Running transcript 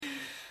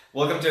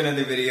Welcome to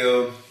another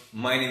video.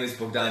 My name is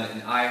Bogdan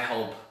and I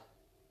help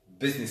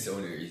business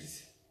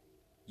owners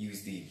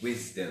use the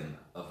wisdom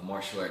of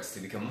martial arts to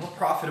become more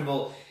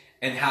profitable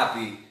and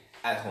happy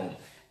at home.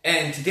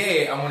 And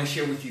today I want to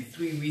share with you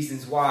 3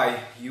 reasons why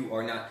you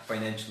are not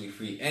financially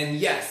free. And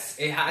yes,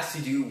 it has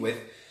to do with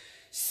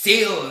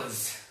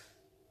sales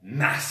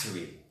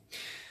mastery.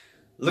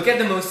 Look at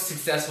the most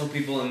successful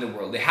people in the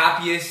world, the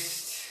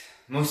happiest,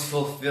 most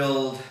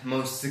fulfilled,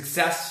 most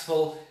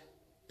successful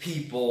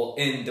people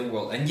in the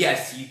world. And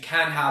yes, you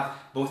can have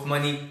both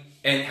money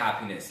and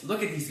happiness.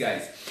 Look at these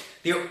guys.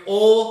 They're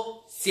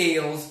all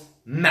sales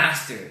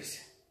masters.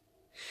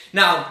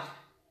 Now,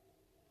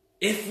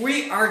 if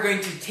we are going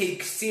to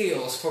take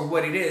sales for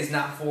what it is,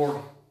 not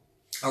for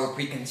our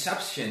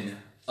preconception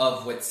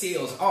of what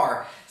sales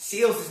are,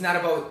 sales is not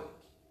about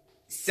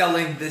sell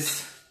me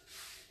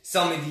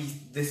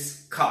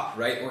this cup,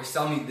 right? Or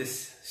sell me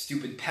this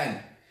stupid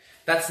pen.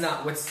 That's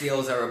not what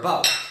sales are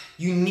about.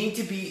 You need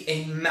to be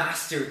a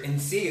master in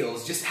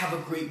sales. Just have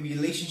a great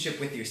relationship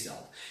with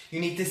yourself. You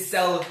need to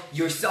sell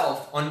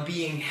yourself on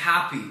being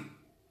happy,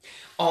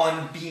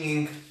 on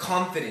being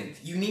confident.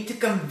 You need to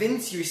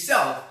convince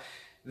yourself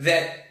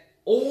that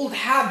old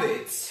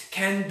habits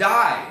can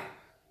die.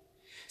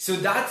 So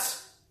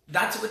that's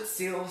what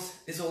sales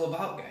is all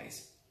about,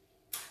 guys.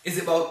 It's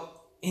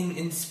about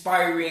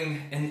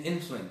inspiring and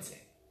influencing.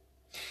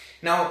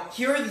 Now,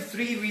 here are the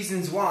 3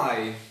 reasons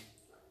why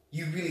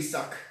you really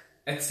suck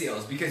at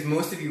sales, because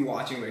most of you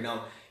watching right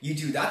now, you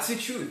do. That's the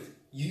truth.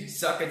 You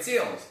suck at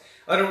sales.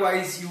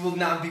 Otherwise, you will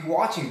not be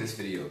watching this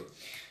video.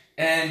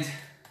 And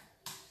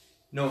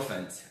no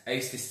offense, I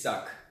used to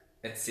suck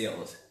at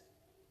sales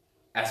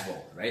as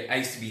well, right? I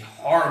used to be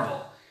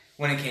horrible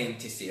when it came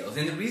to sales.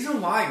 And the reason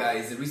why,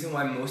 guys, the reason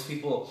why most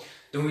people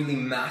don't really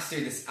master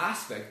this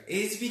aspect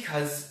is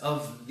because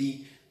of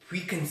the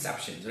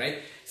preconceptions, right?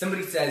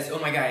 Somebody says, oh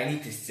my God, I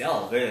need to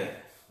sell. Ugh.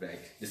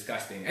 Like,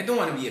 disgusting. I don't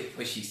want to be a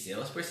pushy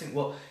salesperson.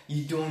 Well,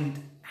 you don't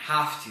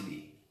have to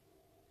be.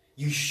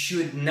 You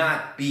should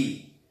not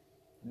be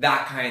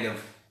that kind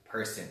of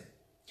person.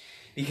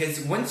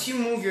 Because once you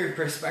move your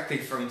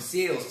perspective from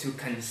sales to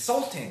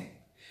consulting,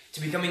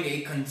 to becoming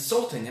a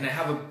consultant, and I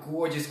have a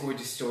gorgeous,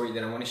 gorgeous story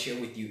that I want to share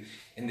with you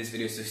in this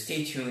video, so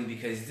stay tuned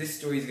because this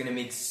story is going to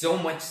make so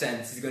much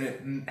sense. It's going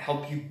to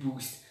help you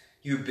boost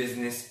your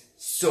business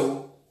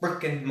so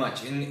freaking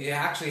much. And it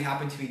actually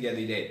happened to me the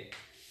other day.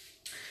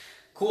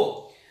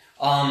 Cool.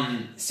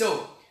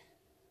 So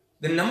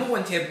the number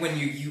 1 tip when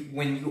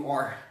you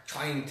are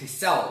trying to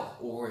sell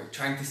or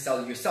trying to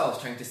sell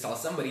yourself, trying to sell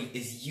somebody,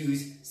 is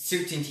use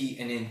certainty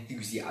and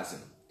enthusiasm.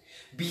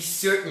 Be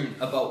certain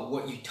about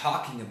what you're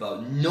talking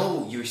about.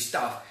 Know your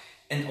stuff,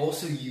 and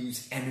also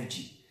use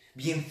energy.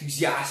 Be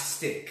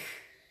enthusiastic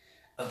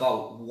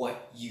about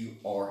what you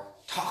are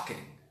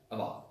talking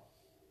about.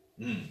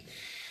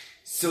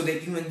 So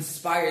that you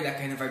inspire that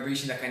kind of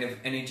vibration, that kind of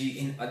energy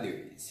in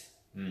others.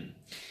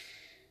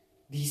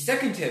 The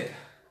second tip,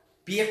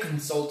 be a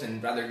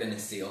consultant rather than a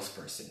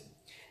salesperson.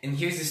 And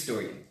here's the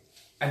story.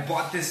 I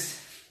bought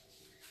this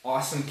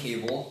awesome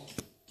cable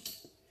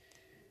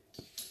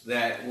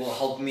that will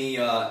help me,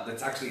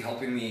 that's actually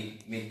helping me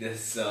make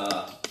this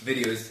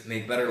videos,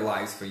 make better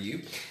lives for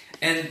you.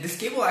 And this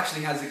cable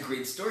actually has a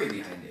great story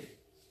behind it.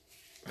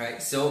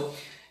 Right? So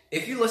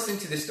if you listen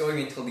to the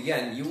story until the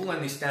end, you will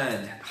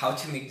understand how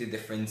to make the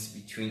difference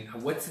between,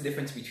 what's the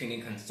difference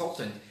between a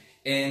consultant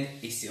and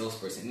a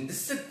salesperson. And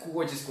this is a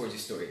gorgeous,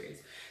 gorgeous story,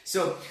 guys.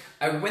 So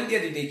I went the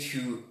other day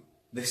to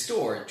the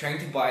store trying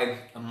to buy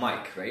a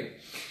mic, right?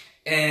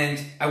 And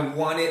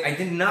I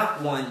did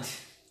not want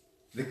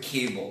the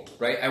cable,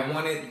 right? I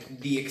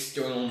wanted the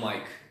external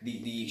mic,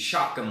 the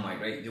shotgun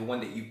mic, right? The one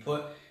that you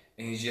put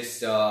and you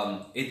just,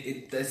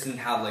 it doesn't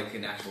have like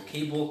an actual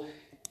cable.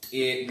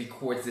 It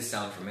records the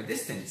sound from a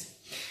distance.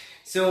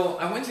 So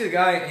I went to the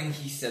guy and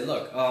he said,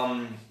 look,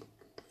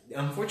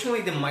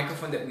 unfortunately, the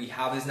microphone that we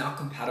have is not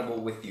compatible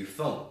with your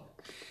phone.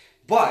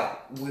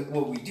 But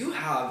what we do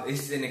have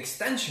is an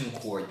extension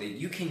cord that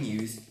you can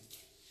use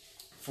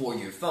for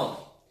your phone.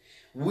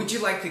 Would you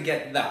like to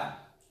get that?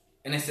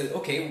 And I said,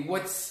 okay,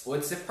 what's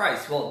the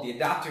price? Well, the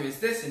adapter is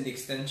this and the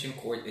extension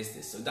cord is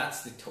this. So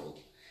that's the total.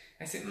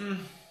 I said,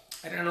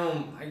 I don't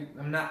know.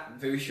 I'm not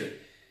very sure.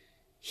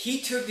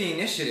 He took the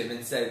initiative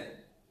and said,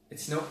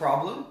 it's no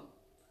problem.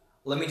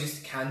 Let me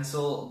just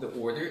cancel the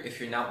order if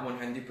you're not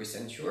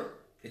 100% sure.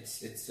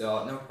 It's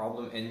no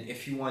problem, and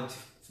if you want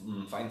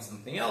to find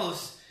something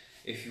else,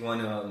 if you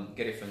want to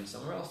get it from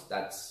somewhere else,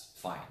 that's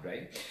fine,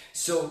 right?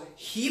 So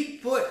he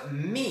put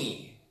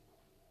me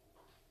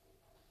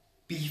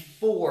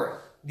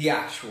before the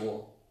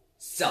actual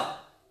sell,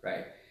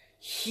 right?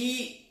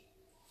 He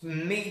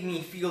made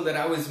me feel that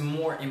I was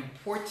more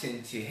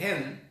important to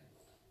him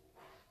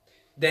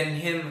than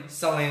him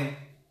selling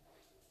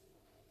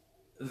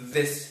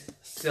this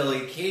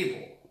silly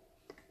cable.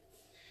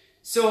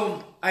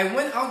 So I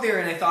went out there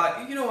and I thought,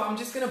 I'm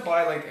just gonna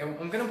buy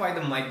I'm gonna buy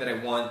the mic that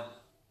I want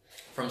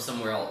from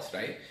somewhere else,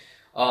 right?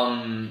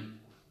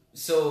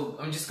 So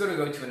I'm just gonna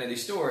go to another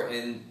store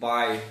and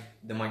buy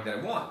the mic that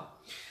I want.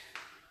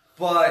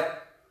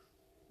 But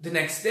the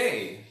next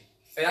day,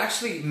 it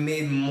actually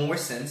made more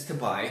sense to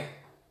buy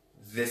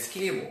this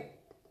cable,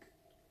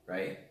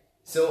 right?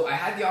 So I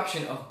had the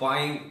option of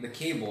buying the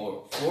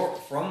cable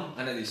from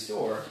another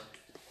store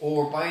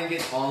or buying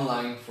it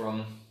online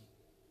from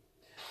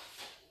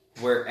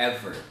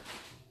wherever.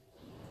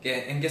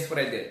 Okay, and guess what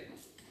I did?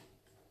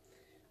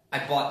 I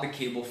bought the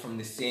cable from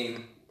the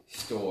same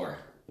store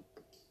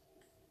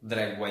that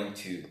I went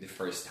to the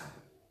first time.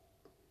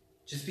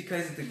 Just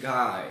because the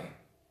guy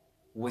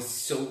was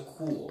so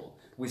cool,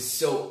 was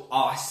so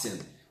awesome,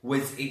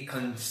 was a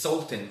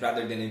consultant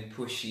rather than a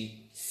pushy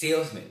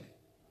salesman.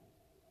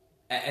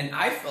 And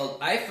I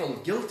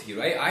felt guilty,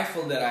 right? I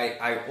felt that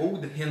I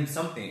owed him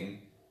something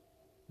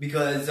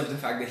because of the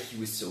fact that he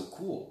was so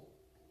cool,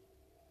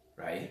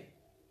 right?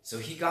 So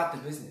he got the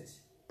business.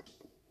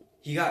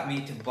 He got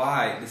me to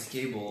buy this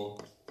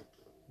cable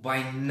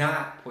by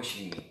not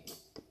pushing me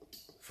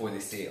for the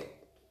sale,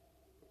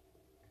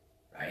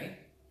 right?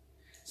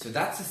 So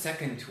that's the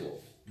second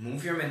tool.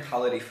 Move your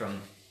mentality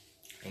from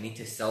I need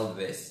to sell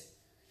this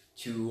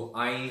to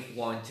I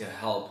want to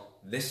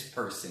help this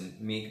person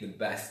make the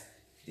best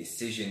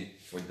decision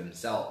for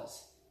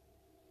themselves.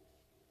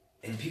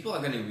 And people are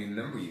going to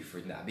remember you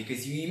for that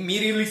because you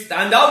immediately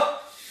stand out.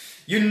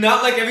 You're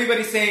not like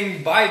everybody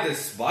saying, buy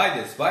this, buy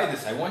this, buy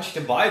this. I want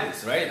you to buy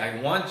this, right?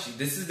 I want you,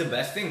 this is the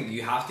best thing.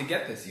 You have to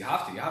get this. You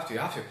have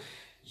to.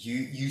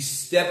 You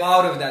step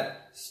out of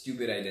that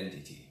stupid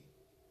identity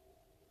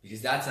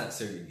because that's not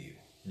serving you.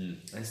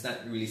 It's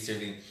not really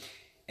serving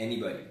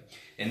anybody.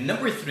 And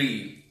number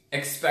 3,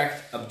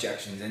 expect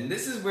objections. And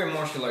this is where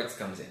martial arts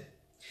comes in.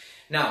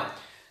 Now,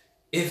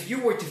 if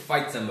you were to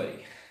fight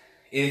somebody,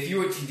 if you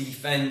were to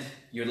defend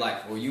your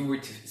life, or you were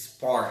to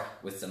spar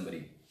with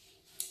somebody,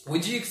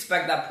 would you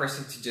expect that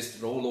person to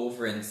just roll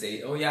over and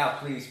say, oh yeah,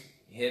 please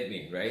hit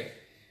me, right?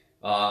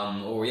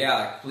 Or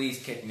yeah,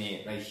 please kick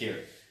me right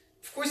here.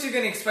 Of course you're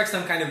going to expect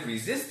some kind of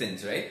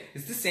resistance, right?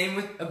 It's the same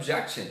with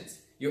objections.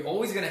 You're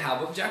always going to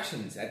have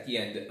objections at the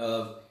end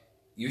of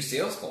your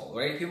sales call,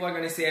 right? People are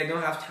going to say, I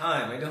don't have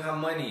time, I don't have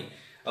money.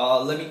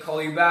 Let me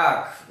call you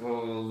back.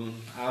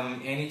 I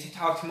need to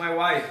talk to my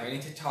wife. I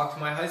need to talk to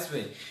my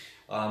husband.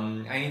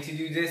 I need to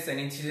do this. I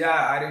need to do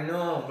that. I don't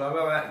know. Blah,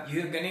 blah, blah.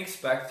 You're going to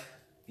expect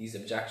these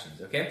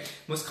objections, okay?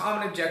 Most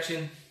common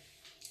objection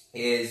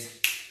is,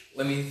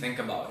 let me think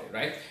about it,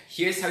 right?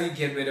 Here's how you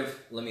get rid of,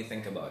 let me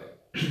think about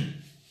it.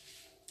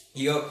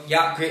 You go,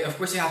 yeah, great. Of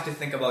course you have to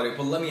think about it,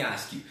 but let me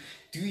ask you,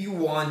 do you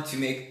want to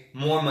make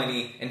more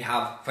money and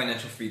have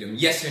financial freedom?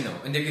 Yes or no?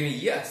 And they're going to,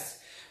 yes.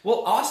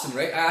 Well, awesome,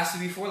 right? I asked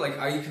you before, like,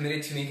 are you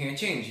committed to making a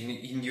change?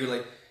 And you're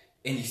like,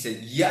 and you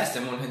said, yes,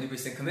 I'm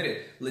 100%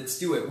 committed. Let's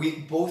do it. We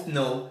both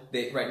know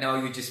that right now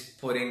you're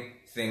just putting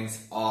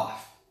things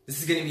off.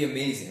 This is going to be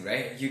amazing,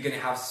 right? You're going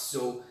to have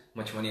so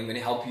much money. I'm going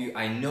to help you.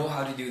 I know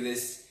how to do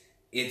this.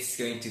 It's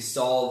going to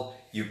solve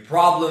your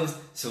problems.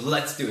 So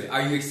let's do it.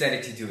 Are you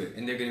excited to do it?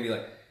 And they're going to be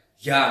like,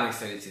 yeah, I'm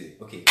excited to do it.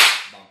 Okay,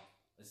 bomb.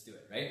 Let's do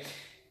it, right?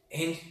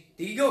 And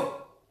there you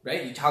go,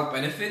 right? You talk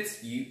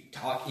benefits. You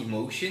talk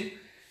emotion.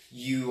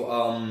 You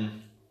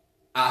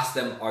ask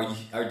them, are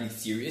they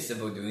serious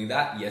about doing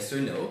that? Yes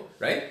or no,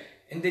 right?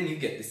 And then you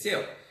get the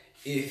sale.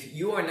 If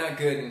you are not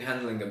good in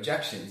handling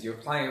objections, your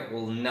client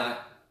will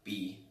not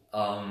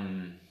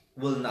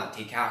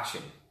take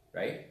action,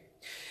 right?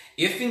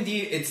 If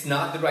indeed it's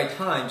not the right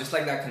time, just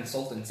like that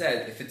consultant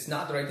said, if it's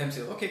not the right time,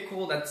 say, okay,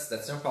 cool, that's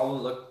no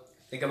problem. Look,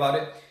 think about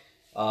it.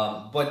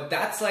 But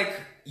that's like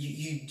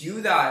you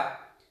do that.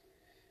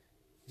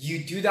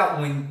 You do that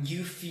when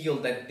you feel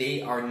that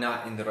they are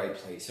not in the right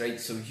place, right?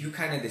 So you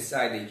kind of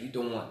decide that you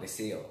don't want the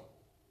sale.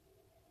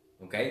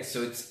 Okay,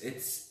 so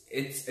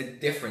it's a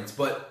difference.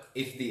 But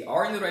if they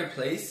are in the right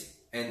place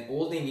and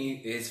all they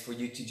need is for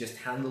you to just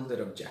handle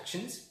their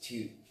objections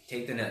to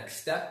take the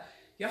next step,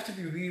 you have to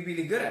be really,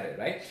 really good at it,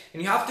 right?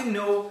 And you have to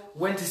know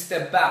when to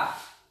step back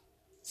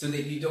so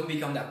that you don't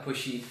become that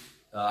pushy,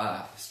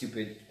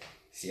 stupid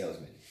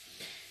salesman.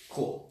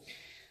 Cool.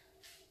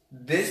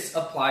 This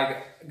applies.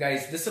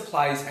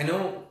 I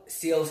know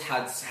sales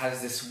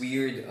has this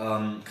weird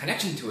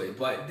connection to it,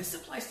 but this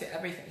applies to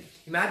everything.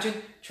 Imagine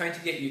trying to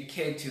get your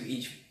kid to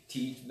eat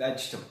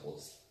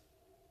vegetables.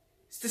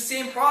 It's the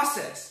same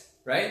process,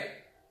 right?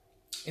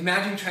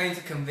 Imagine trying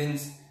to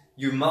convince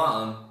your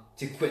mom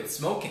to quit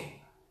smoking.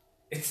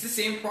 It's the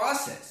same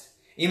process.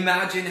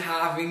 Imagine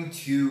having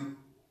to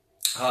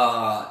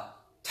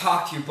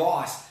talk to your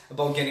boss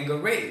about getting a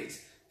raise.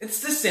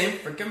 It's the same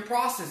freaking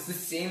process, the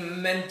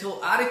same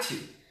mental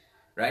attitude,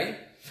 right?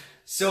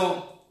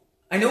 So,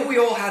 I know we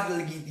all have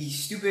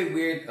these stupid,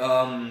 weird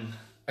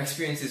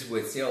experiences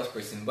with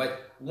salesperson,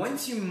 but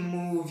once you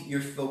move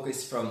your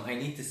focus from I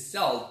need to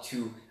sell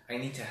to I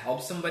need to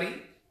help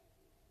somebody,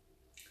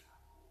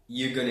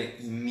 you're going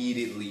to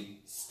immediately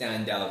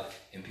stand out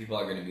and people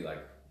are going to be like,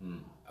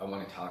 I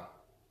want to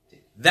talk to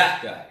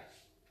that guy,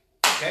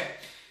 okay?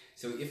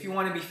 So, if you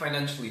want to be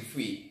financially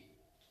free,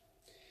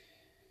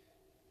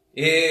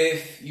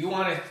 if you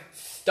want to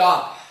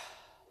stop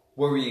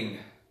worrying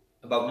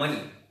about money,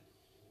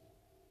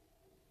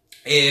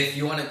 if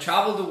you want to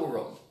travel the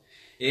world,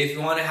 if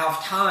you want to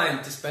have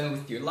time to spend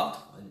with your loved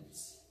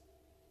ones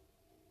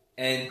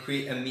and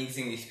create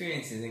amazing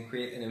experiences and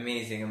create an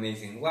amazing,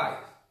 amazing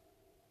life.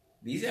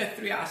 These are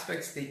 3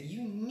 aspects that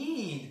you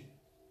need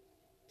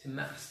to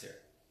master.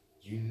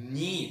 You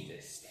need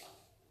this stuff,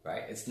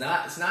 right? It's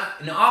not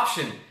an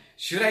option.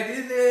 Should I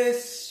do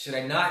this? Should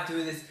I not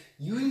do this?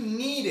 You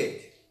need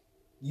it.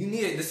 You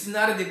need it. This is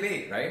not a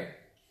debate, right?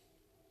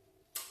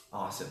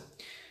 Awesome.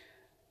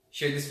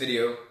 Share this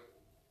video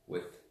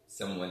with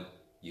someone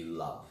you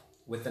love,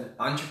 with an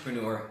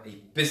entrepreneur, a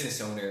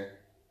business owner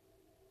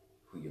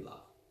who you love.